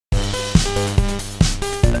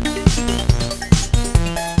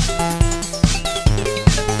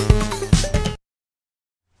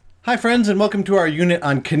Hi friends, and welcome to our unit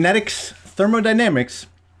on kinetics, thermodynamics,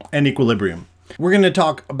 and equilibrium. We're going to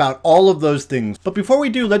talk about all of those things, but before we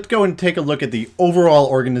do, let's go and take a look at the overall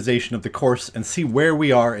organization of the course and see where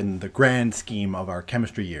we are in the grand scheme of our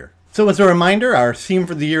chemistry year. So as a reminder, our theme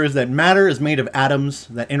for the year is that matter is made of atoms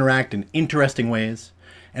that interact in interesting ways,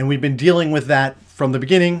 and we've been dealing with that from the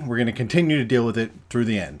beginning. We're going to continue to deal with it through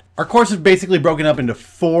the end. Our course is basically broken up into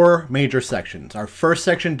four major sections. Our first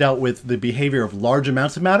section dealt with the behavior of large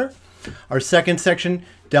amounts of matter. Our second section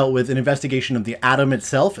dealt with an investigation of the atom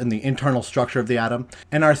itself and the internal structure of the atom.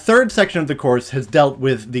 And our third section of the course has dealt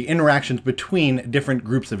with the interactions between different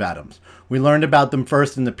groups of atoms. We learned about them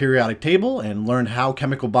first in the periodic table and learned how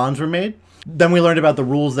chemical bonds were made. Then we learned about the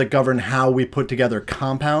rules that govern how we put together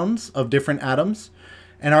compounds of different atoms.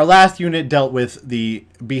 And our last unit dealt with the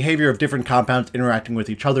behavior of different compounds interacting with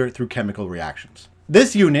each other through chemical reactions.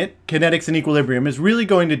 This unit, kinetics and equilibrium, is really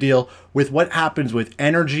going to deal with what happens with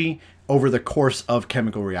energy over the course of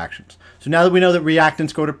chemical reactions. So now that we know that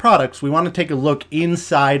reactants go to products, we want to take a look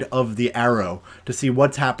inside of the arrow to see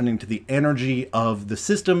what's happening to the energy of the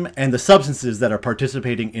system and the substances that are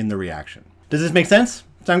participating in the reaction. Does this make sense?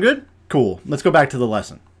 Sound good? Cool. Let's go back to the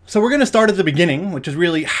lesson. So we're going to start at the beginning, which is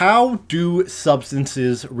really how do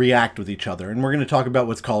substances react with each other? And we're going to talk about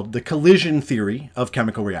what's called the collision theory of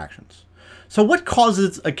chemical reactions. So what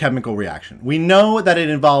causes a chemical reaction? We know that it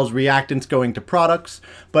involves reactants going to products,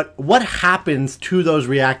 but what happens to those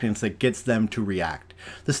reactants that gets them to react?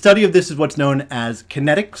 The study of this is what's known as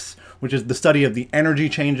kinetics, which is the study of the energy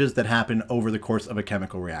changes that happen over the course of a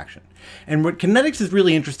chemical reaction. And what kinetics is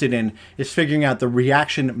really interested in is figuring out the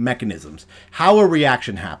reaction mechanisms, how a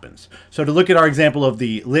reaction happens. So to look at our example of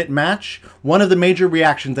the lit match, one of the major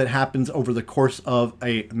reactions that happens over the course of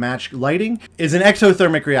a match lighting is an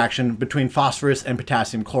exothermic reaction between phosphorus and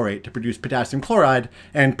potassium chlorate to produce potassium chloride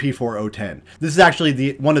and P4O10. This is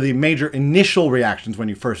actually one of the major initial reactions when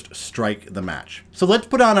you first strike the match. So let's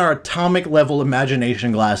put on our atomic level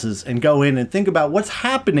imagination glasses and go in and think about what's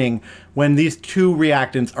happening when these two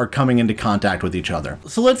reactants are coming into contact with each other.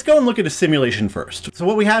 So let's go and look at a simulation first. So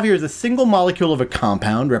what we have here is a single molecule of a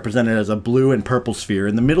compound represented as a blue and purple sphere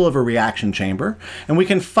in the middle of a reaction chamber, and we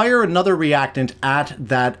can fire another reactant at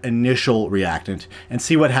that initial reactant and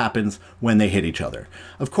see what happens when they hit each other.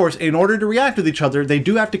 Of course, in order to react with each other, they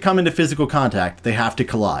do have to come into physical contact. They have to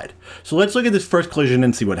collide. So let's look at this first collision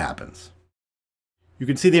and see what happens. You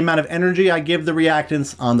can see the amount of energy I give the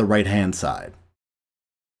reactants on the right-hand side.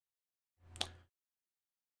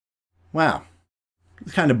 Wow,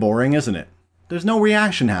 it's kind of boring, isn't it? There's no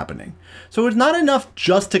reaction happening. So it's not enough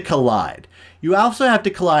just to collide. You also have to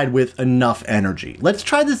collide with enough energy. Let's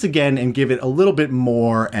try this again and give it a little bit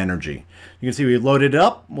more energy. You can see we loaded it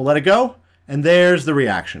up, we'll let it go, and there's the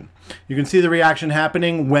reaction. You can see the reaction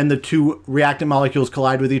happening when the two reactant molecules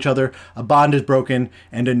collide with each other, a bond is broken,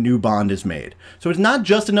 and a new bond is made. So it's not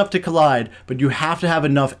just enough to collide, but you have to have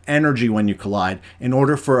enough energy when you collide in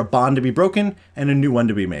order for a bond to be broken and a new one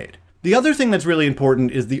to be made. The other thing that's really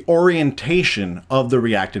important is the orientation of the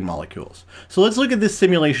reactant molecules. So let's look at this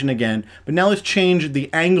simulation again, but now let's change the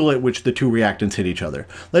angle at which the two reactants hit each other.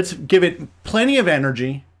 Let's give it plenty of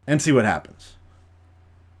energy and see what happens.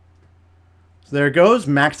 So there it goes,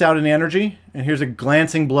 maxed out in energy, and here's a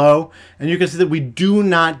glancing blow, and you can see that we do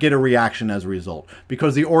not get a reaction as a result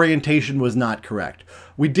because the orientation was not correct.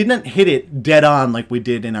 We didn't hit it dead on like we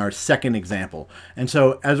did in our second example. And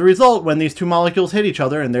so as a result, when these two molecules hit each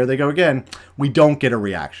other, and there they go again, we don't get a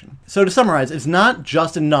reaction. So to summarize, it's not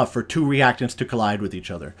just enough for two reactants to collide with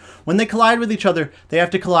each other. When they collide with each other, they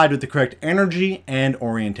have to collide with the correct energy and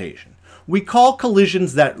orientation. We call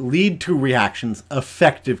collisions that lead to reactions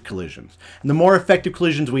effective collisions. And the more effective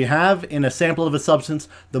collisions we have in a sample of a substance,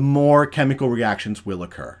 the more chemical reactions will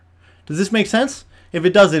occur. Does this make sense? If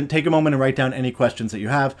it doesn't, take a moment and write down any questions that you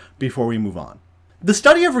have before we move on. The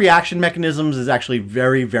study of reaction mechanisms is actually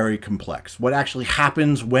very, very complex. What actually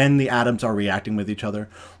happens when the atoms are reacting with each other.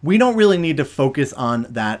 We don't really need to focus on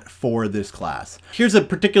that for this class. Here's a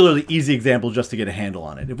particularly easy example just to get a handle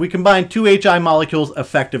on it. If we combine two HI molecules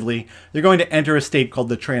effectively, they're going to enter a state called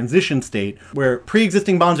the transition state, where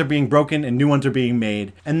pre-existing bonds are being broken and new ones are being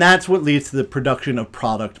made, and that's what leads to the production of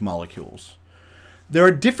product molecules. There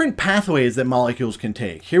are different pathways that molecules can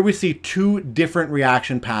take. Here we see two different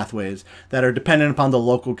reaction pathways that are dependent upon the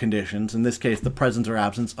local conditions, in this case the presence or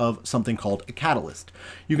absence of something called a catalyst.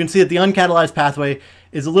 You can see that the uncatalyzed pathway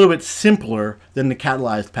is a little bit simpler than the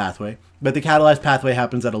catalyzed pathway, but the catalyzed pathway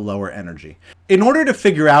happens at a lower energy. In order to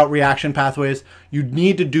figure out reaction pathways, you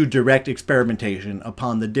need to do direct experimentation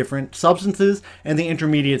upon the different substances and the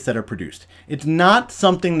intermediates that are produced. It's not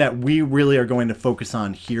something that we really are going to focus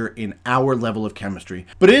on here in our level of chemistry,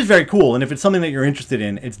 but it is very cool, and if it's something that you're interested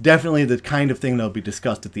in, it's definitely the kind of thing that'll be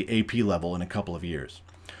discussed at the AP level in a couple of years.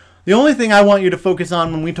 The only thing I want you to focus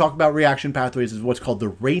on when we talk about reaction pathways is what's called the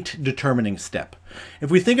rate determining step.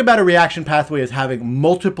 If we think about a reaction pathway as having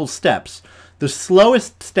multiple steps, the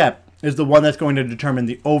slowest step is the one that's going to determine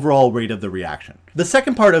the overall rate of the reaction. The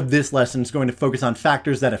second part of this lesson is going to focus on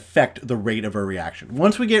factors that affect the rate of a reaction.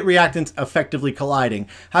 Once we get reactants effectively colliding,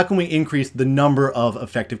 how can we increase the number of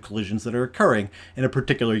effective collisions that are occurring in a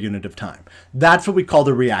particular unit of time? That's what we call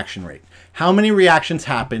the reaction rate. How many reactions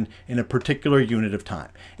happen in a particular unit of time?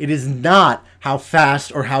 It is not how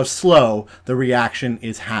fast or how slow the reaction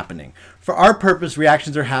is happening. For our purpose,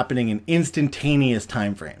 reactions are happening in instantaneous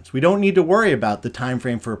time frames. We don't need to worry about the time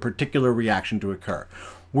frame for a particular reaction to occur.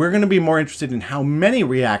 We're going to be more interested in how many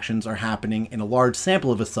reactions are happening in a large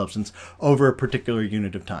sample of a substance over a particular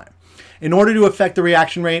unit of time. In order to affect the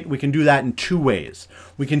reaction rate, we can do that in two ways.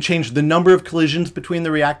 We can change the number of collisions between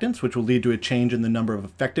the reactants, which will lead to a change in the number of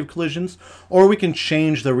effective collisions, or we can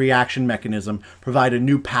change the reaction mechanism, provide a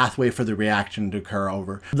new pathway for the reaction to occur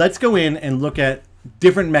over. Let's go in and look at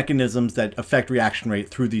different mechanisms that affect reaction rate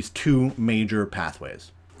through these two major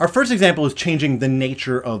pathways. Our first example is changing the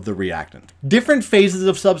nature of the reactant. Different phases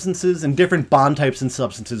of substances and different bond types in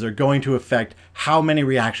substances are going to affect how many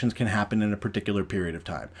reactions can happen in a particular period of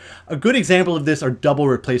time. A good example of this are double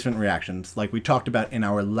replacement reactions, like we talked about in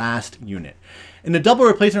our last unit. In a double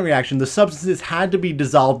replacement reaction, the substances had to be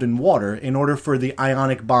dissolved in water in order for the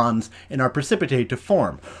ionic bonds in our precipitate to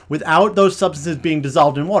form. Without those substances being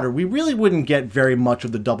dissolved in water, we really wouldn't get very much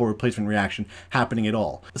of the double replacement reaction happening at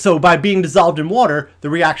all. So by being dissolved in water, the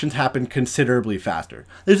reactions happen considerably faster.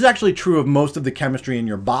 This is actually true of most of the chemistry in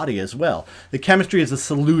your body as well. The chemistry is a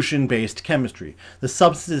solution-based chemistry. The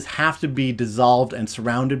substances have to be dissolved and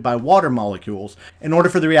surrounded by water molecules in order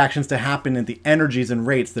for the reactions to happen at the energies and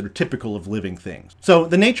rates that are typical of living things. So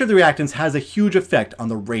the nature of the reactants has a huge effect on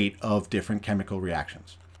the rate of different chemical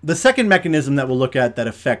reactions. The second mechanism that we'll look at that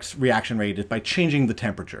affects reaction rate is by changing the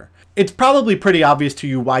temperature. It's probably pretty obvious to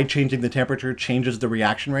you why changing the temperature changes the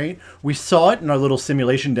reaction rate. We saw it in our little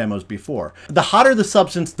simulation demos before. The hotter the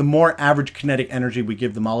substance, the more average kinetic energy we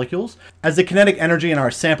give the molecules. As the kinetic energy in our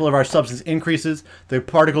sample of our substance increases, the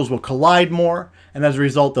particles will collide more, and as a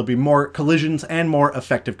result, there'll be more collisions and more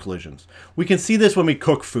effective collisions. We can see this when we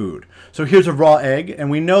cook food. So here's a raw egg, and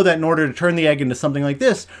we know that in order to turn the egg into something like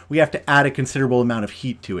this, we have to add a considerable amount of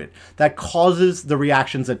heat to it. That causes the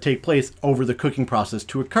reactions that take place over the cooking process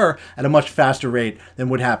to occur at a much faster rate than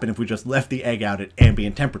would happen if we just left the egg out at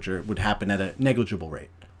ambient temperature. It would happen at a negligible rate.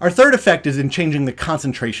 Our third effect is in changing the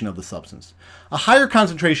concentration of the substance. A higher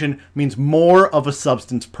concentration means more of a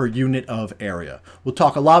substance per unit of area. We'll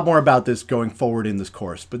talk a lot more about this going forward in this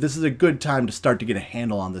course, but this is a good time to start to get a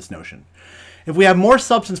handle on this notion. If we have more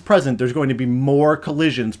substance present, there's going to be more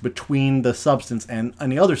collisions between the substance and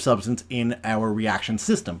any other substance in our reaction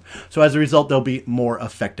system. So as a result, there'll be more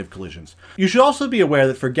effective collisions. You should also be aware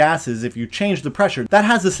that for gases, if you change the pressure, that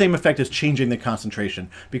has the same effect as changing the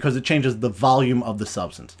concentration because it changes the volume of the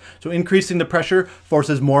substance. So increasing the pressure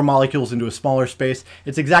forces more molecules into a smaller space.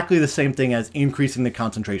 It's exactly the same thing as increasing the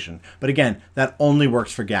concentration. But again, that only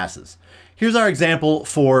works for gases. Here's our example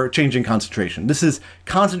for changing concentration. This is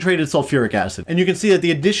concentrated sulfuric acid. And you can see that the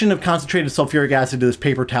addition of concentrated sulfuric acid to this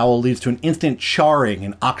paper towel leads to an instant charring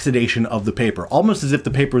and oxidation of the paper, almost as if the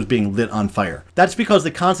paper was being lit on fire. That's because the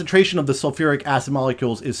concentration of the sulfuric acid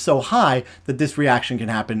molecules is so high that this reaction can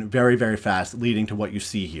happen very, very fast, leading to what you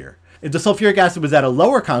see here. If the sulfuric acid was at a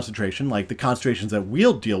lower concentration, like the concentrations that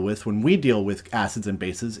we'll deal with when we deal with acids and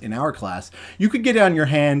bases in our class, you could get it on your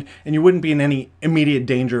hand and you wouldn't be in any immediate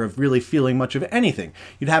danger of really feeling much of anything.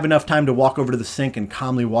 You'd have enough time to walk over to the sink and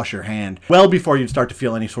calmly wash your hand well before you'd start to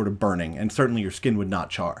feel any sort of burning, and certainly your skin would not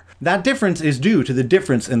char. That difference is due to the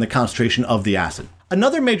difference in the concentration of the acid.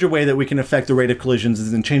 Another major way that we can affect the rate of collisions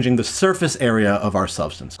is in changing the surface area of our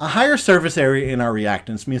substance. A higher surface area in our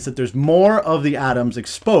reactants means that there's more of the atoms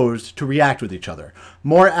exposed to react with each other.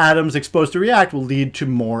 More atoms exposed to react will lead to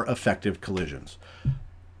more effective collisions.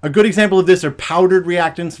 A good example of this are powdered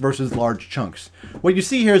reactants versus large chunks. What you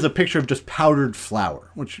see here is a picture of just powdered flour,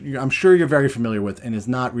 which I'm sure you're very familiar with and is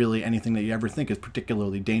not really anything that you ever think is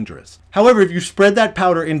particularly dangerous. However, if you spread that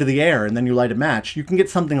powder into the air and then you light a match, you can get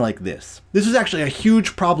something like this. This was actually a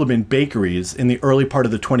huge problem in bakeries in the early part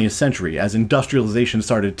of the 20th century. As industrialization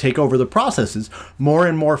started to take over the processes, more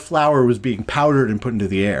and more flour was being powdered and put into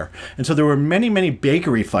the air. And so there were many, many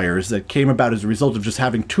bakery fires that came about as a result of just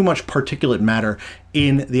having too much particulate matter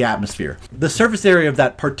in the atmosphere. The surface area of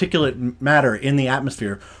that particulate matter in the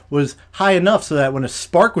atmosphere was high enough so that when a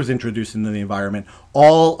spark was introduced into the environment,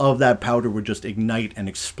 all of that powder would just ignite and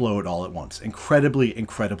explode all at once. Incredibly,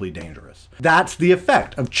 incredibly dangerous. That's the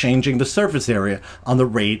effect of changing the surface area on the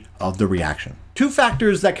rate of the reaction. Two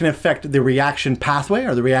factors that can affect the reaction pathway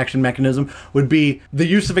or the reaction mechanism would be the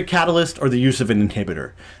use of a catalyst or the use of an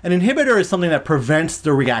inhibitor. An inhibitor is something that prevents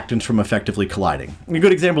the reactants from effectively colliding. A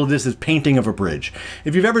good example of this is painting of a bridge.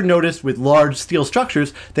 If you've ever noticed with large steel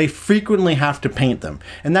structures, they frequently have to paint them.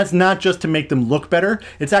 And that's not just to make them look better,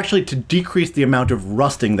 it's actually to decrease the amount of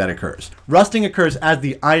rusting that occurs. Rusting occurs as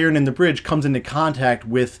the iron in the bridge comes into contact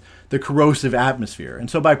with the corrosive atmosphere. And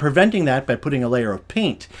so by preventing that, by putting a layer of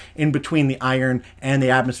paint in between the iron and the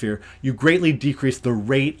atmosphere, you greatly decrease the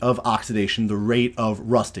rate of oxidation, the rate of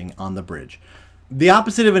rusting on the bridge. The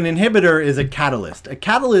opposite of an inhibitor is a catalyst. A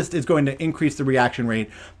catalyst is going to increase the reaction rate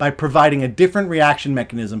by providing a different reaction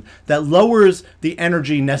mechanism that lowers the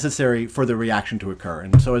energy necessary for the reaction to occur,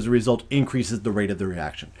 and so as a result increases the rate of the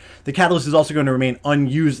reaction. The catalyst is also going to remain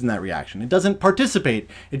unused in that reaction. It doesn't participate,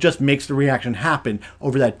 it just makes the reaction happen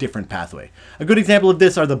over that different pathway. A good example of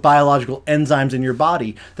this are the biological enzymes in your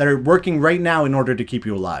body that are working right now in order to keep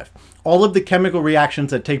you alive. All of the chemical reactions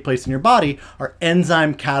that take place in your body are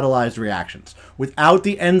enzyme catalyzed reactions. Without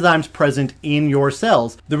the enzymes present in your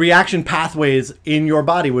cells, the reaction pathways in your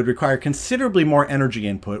body would require considerably more energy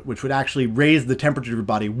input, which would actually raise the temperature of your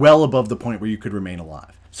body well above the point where you could remain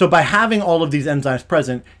alive. So by having all of these enzymes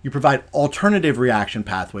present, you provide alternative reaction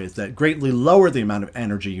pathways that greatly lower the amount of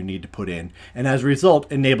energy you need to put in, and as a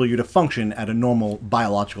result, enable you to function at a normal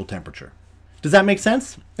biological temperature. Does that make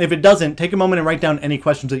sense? If it doesn't, take a moment and write down any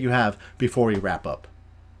questions that you have before we wrap up.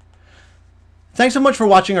 Thanks so much for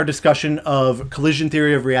watching our discussion of collision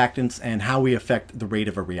theory of reactants and how we affect the rate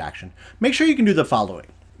of a reaction. Make sure you can do the following.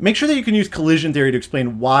 Make sure that you can use collision theory to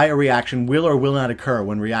explain why a reaction will or will not occur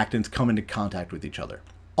when reactants come into contact with each other.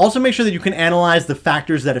 Also make sure that you can analyze the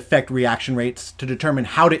factors that affect reaction rates to determine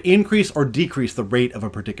how to increase or decrease the rate of a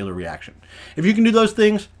particular reaction. If you can do those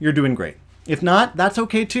things, you're doing great. If not, that's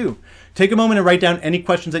okay too. Take a moment and write down any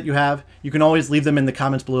questions that you have. You can always leave them in the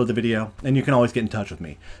comments below the video, and you can always get in touch with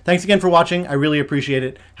me. Thanks again for watching. I really appreciate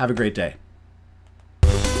it. Have a great day.